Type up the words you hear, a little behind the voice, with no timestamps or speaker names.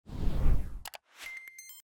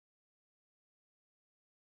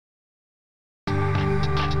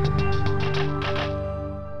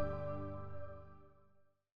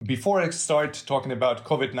Before I start talking about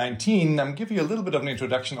COVID-19, I'm giving you a little bit of an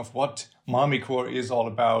introduction of what Mommy Corps is all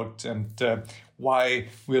about and why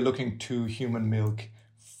we're looking to human milk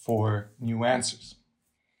for new answers.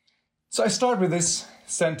 So I start with this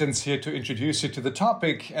sentence here to introduce you to the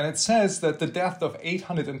topic, and it says that the death of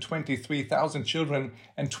 823,000 children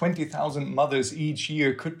and 20,000 mothers each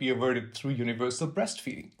year could be averted through universal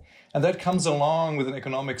breastfeeding. And that comes along with an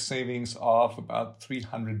economic savings of about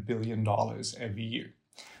 $300 billion every year.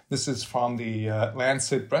 This is from the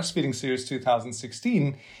Lancet Breastfeeding Series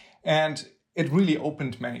 2016, and it really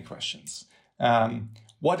opened many questions.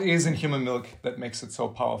 What is in human milk that makes it so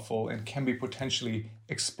powerful, and can we potentially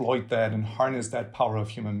exploit that and harness that power of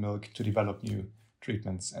human milk to develop new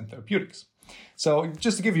treatments and therapeutics? So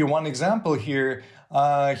just to give you one example here,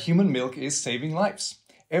 human milk is saving lives.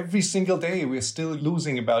 Every single day, we're still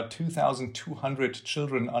losing about 2,200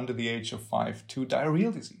 children under the age of 5 to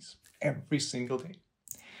diarrheal disease. Every single day.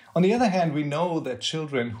 On the other hand, we know that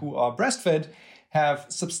children who are breastfed have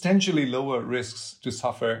substantially lower risks to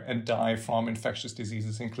suffer and die from infectious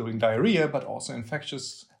diseases, including diarrhea, but also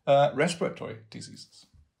infectious respiratory diseases.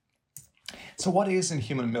 So what is in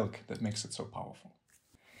human milk that makes it so powerful?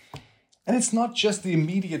 And it's not just the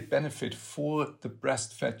immediate benefit for the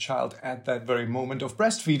breastfed child at that very moment of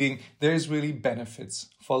breastfeeding. There's really benefits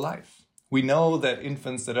for life. We know that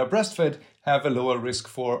infants that are breastfed have a lower risk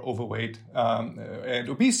for overweight and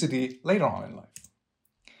obesity later on in life.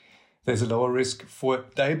 There's a lower risk for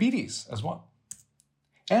diabetes as well.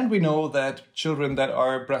 And we know that children that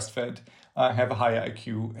are breastfed have a higher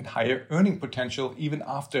IQ and higher earning potential even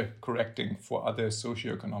after correcting for other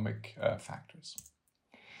socioeconomic factors.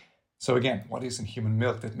 So again, what is in human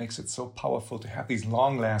milk that makes it so powerful to have these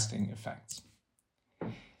long-lasting effects?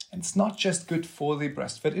 And it's not just good for the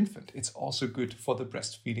breastfed infant, it's also good for the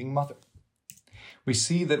breastfeeding mother. We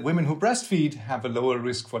see that women who breastfeed have a lower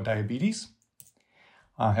risk for diabetes,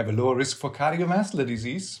 have a lower risk for cardiovascular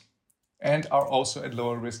disease, and are also at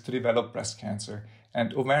lower risk to develop breast cancer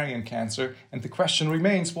and ovarian cancer. And the question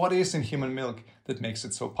remains, what is in human milk that makes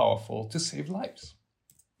it so powerful to save lives?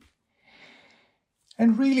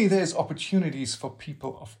 And really, there's opportunities for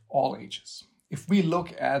people of all ages. If we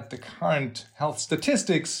look at the current health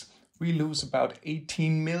statistics, we lose about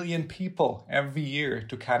 18 million people every year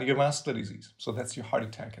to cardiovascular disease. So that's your heart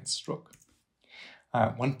attack and stroke.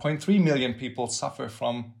 1.3 million people suffer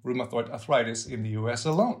from rheumatoid arthritis in the US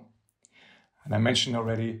alone. And I mentioned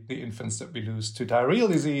already the infants that we lose to diarrheal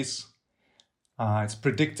disease. It's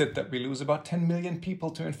predicted that we lose about 10 million people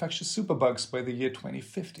to infectious superbugs by the year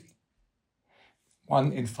 2050.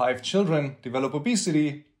 1 in 5 children develop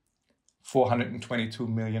obesity. 422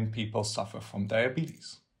 million people suffer from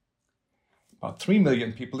diabetes. About 3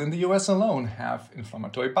 million people in the US alone have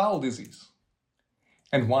inflammatory bowel disease.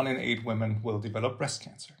 And 1 in 8 women will develop breast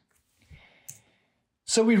cancer.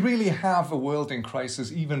 So we really have a world in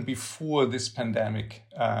crisis even before this pandemic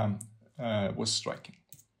was striking.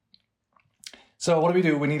 So what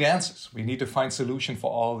do? We need answers. We need to find solutions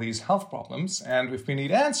for all these health problems. And if we need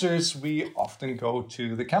answers, we often go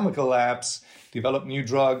to the chemical labs, develop new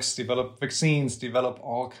drugs, develop vaccines, develop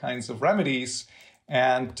all kinds of remedies.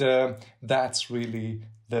 And that's really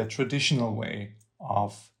the traditional way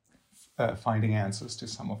of finding answers to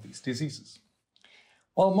some of these diseases.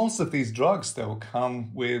 Well, most of these drugs, though,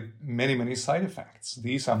 come with many, many side effects.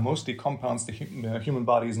 These are mostly compounds the human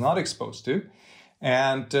body is not exposed to,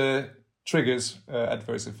 and triggers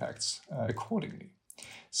adverse effects accordingly.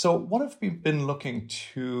 So what if we've been looking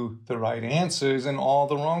to the right answers in all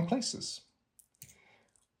the wrong places?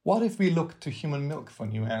 What if we look to human milk for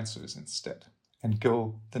new answers instead and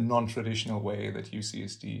go the non-traditional way that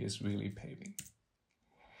UCSD is really paving?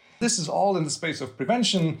 This is all in the space of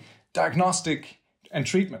prevention, diagnostic, and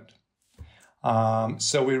treatment.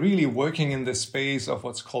 So we're really working in the space of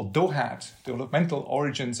what's called DOHAT, Developmental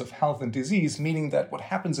Origins of Health and Disease, meaning that what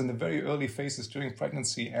happens in the very early phases during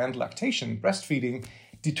pregnancy and lactation, breastfeeding,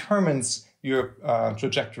 determines your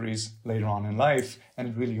trajectories later on in life,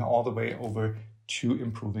 and really all the way over to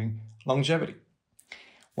improving longevity.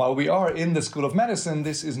 While we are in the School of Medicine,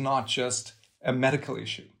 this is not just a medical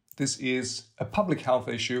issue. This is a public health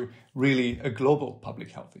issue, really a global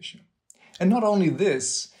public health issue. And not only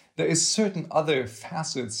this, there is certain other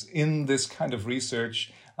facets in this kind of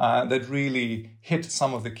research that really hit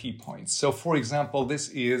some of the key points. So, for example, this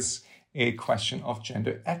is a question of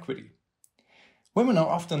gender equity. Women are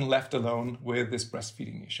often left alone with this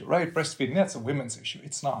breastfeeding issue, right? Breastfeeding, that's a women's issue.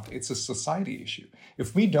 It's not. It's a society issue.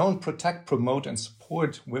 If we don't protect, promote, and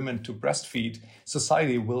support women to breastfeed,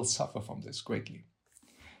 society will suffer from this greatly.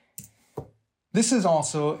 This is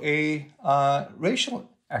also a racial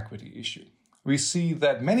equity issue. we see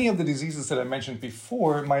that many of the diseases that I mentioned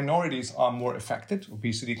before, minorities are more affected.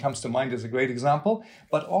 Obesity comes to mind as a great example,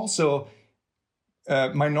 but also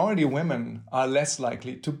minority women are less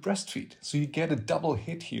likely to breastfeed. So you get a double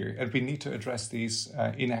hit here, and we need to address these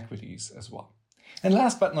inequities as well. And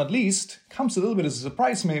last but not least, comes a little bit as a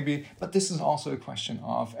surprise maybe, but this is also a question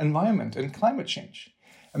of environment and climate change.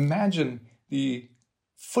 Imagine the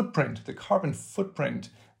footprint, the carbon footprint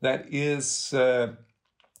that is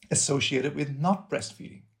associated with not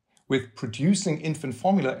breastfeeding, with producing infant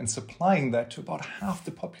formula and supplying that to about half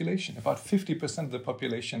the population. About 50% of the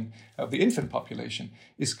population, of the infant population,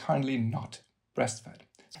 is currently not breastfed.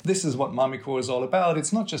 This is what Mommycorps is all about.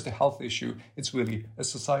 It's not just a health issue, it's really a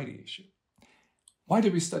society issue. Why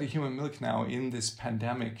do we study human milk now in this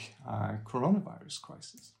pandemic coronavirus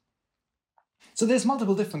crisis? So there's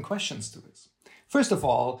multiple different questions to this. First of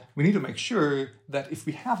all, we need to make sure that if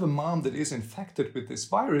we have a mom that is infected with this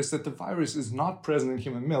virus, that the virus is not present in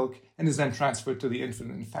human milk and is then transferred to the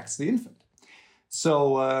infant and infects the infant.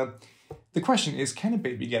 So the question is, can a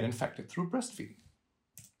baby get infected through breastfeeding?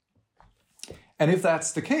 And if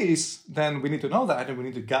that's the case, then we need to know that, and we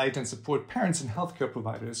need to guide and support parents and healthcare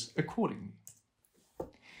providers accordingly.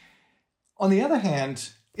 On the other hand,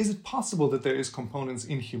 is it possible that there is components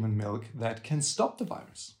in human milk that can stop the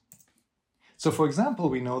virus? So for example,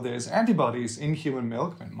 we know there's antibodies in human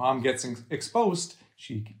milk. When mom gets exposed,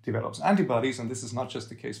 she develops antibodies, and this is not just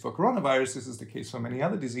the case for coronavirus, this is the case for many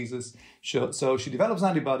other diseases. So she develops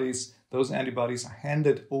antibodies, those antibodies are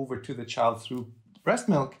handed over to the child through breast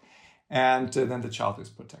milk, and then the child is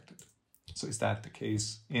protected. So is that the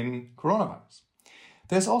case in coronavirus?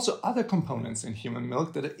 There's also other components in human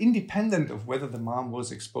milk that are independent of whether the mom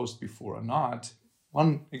was exposed before or not.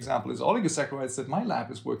 One example is oligosaccharides that my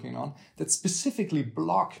lab is working on that specifically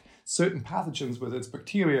block certain pathogens, whether it's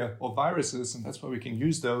bacteria or viruses, and that's why we can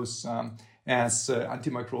use those as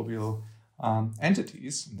antimicrobial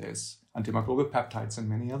entities. And there's antimicrobial peptides and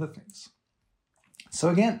many other things. So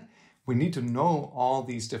again, we need to know all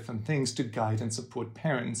these different things to guide and support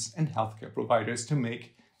parents and healthcare providers to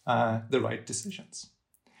make the right decisions.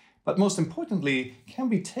 But most importantly, can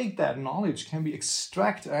we take that knowledge, can we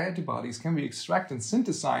extract antibodies, can we extract and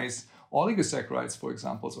synthesize oligosaccharides, for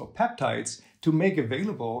example, or peptides to make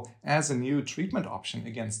available as a new treatment option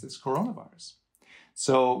against this coronavirus?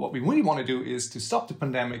 So what we really want to do is to stop the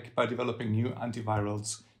pandemic by developing new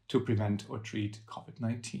antivirals to prevent or treat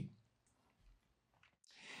COVID-19.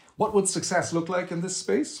 What would success look like in this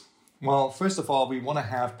space? Well, first of all, we want to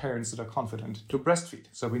have parents that are confident to breastfeed.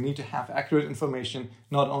 So we need to have accurate information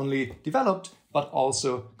not only developed, but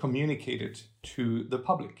also communicated to the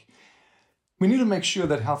public. We need to make sure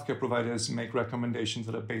that healthcare providers make recommendations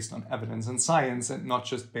that are based on evidence and science and not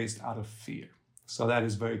just based out of fear. So that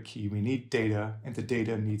is very key. We need data, and the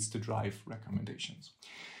data needs to drive recommendations.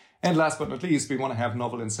 And last but not least, we want to have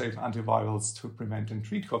novel and safe antivirals to prevent and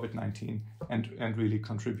treat COVID-19 and really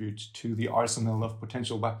contribute to the arsenal of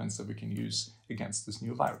potential weapons that we can use against this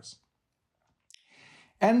new virus.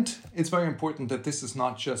 And it's very important that this is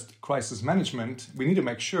not just crisis management. We need to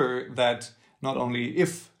make sure that not only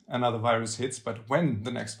if another virus hits, but when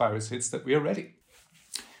the next virus hits, that we are ready.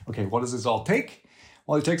 Okay, what does this all take?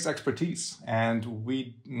 Well, it takes expertise, and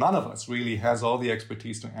none of us really has all the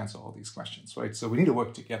expertise to answer all these questions, right? So we need to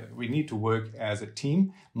work together. We need to work as a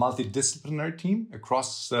team, multidisciplinary team,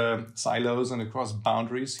 across silos and across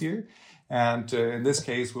boundaries here. And in this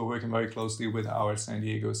case, we're working very closely with our San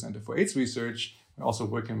Diego Center for AIDS Research. We're also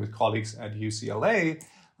working with colleagues at UCLA.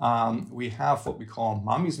 We have what we call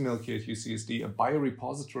Mommy's Milk here at UCSD, a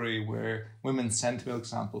biorepository where women send milk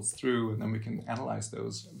samples through, and then we can analyze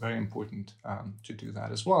those. Very important to do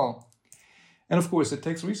that as well. And of course, it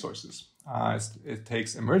takes resources. It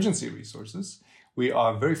takes emergency resources. We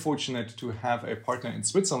are very fortunate to have a partner in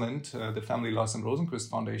Switzerland, the Family Loss and Rosenquist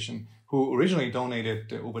Foundation, who originally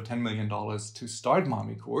donated over $10 million to start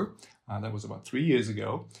Mommycorps. That was about 3 years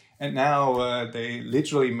ago. And now they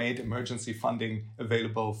literally made emergency funding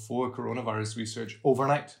available for coronavirus research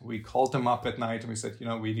overnight. We called them up at night and we said,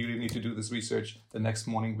 we really need to do this research. The next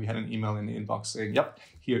morning we had an email in the inbox saying, yep,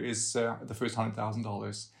 here is the first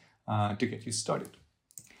 $100,000 to get you started.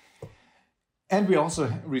 And we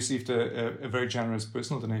also received a very generous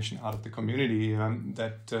personal donation out of the community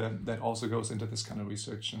that also goes into this kind of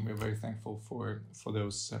research. And we're very thankful for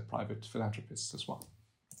those private philanthropists as well.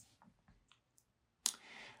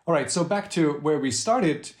 All right, so back to where we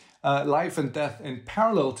started. Life and death in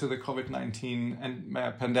parallel to the COVID-19 and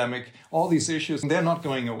pandemic, all these issues, they're not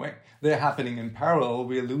going away. They're happening in parallel.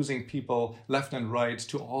 We're losing people left and right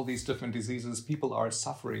to all these different diseases. People are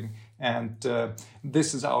suffering. And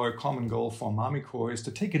this is our common goal for Mamicore, is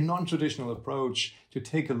to take a non-traditional approach, to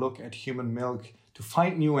take a look at human milk, to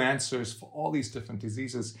find new answers for all these different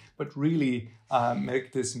diseases, but really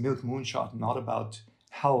make this Milk Moonshot not about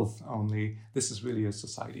health only. This is really a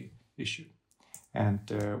society issue. And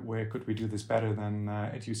where could we do this better than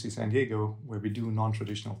at UC San Diego, where we do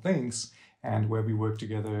non-traditional things and where we work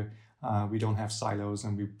together. We don't have silos,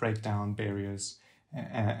 and we break down barriers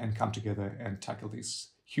and come together and tackle these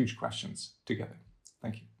huge questions together.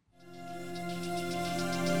 Thank you.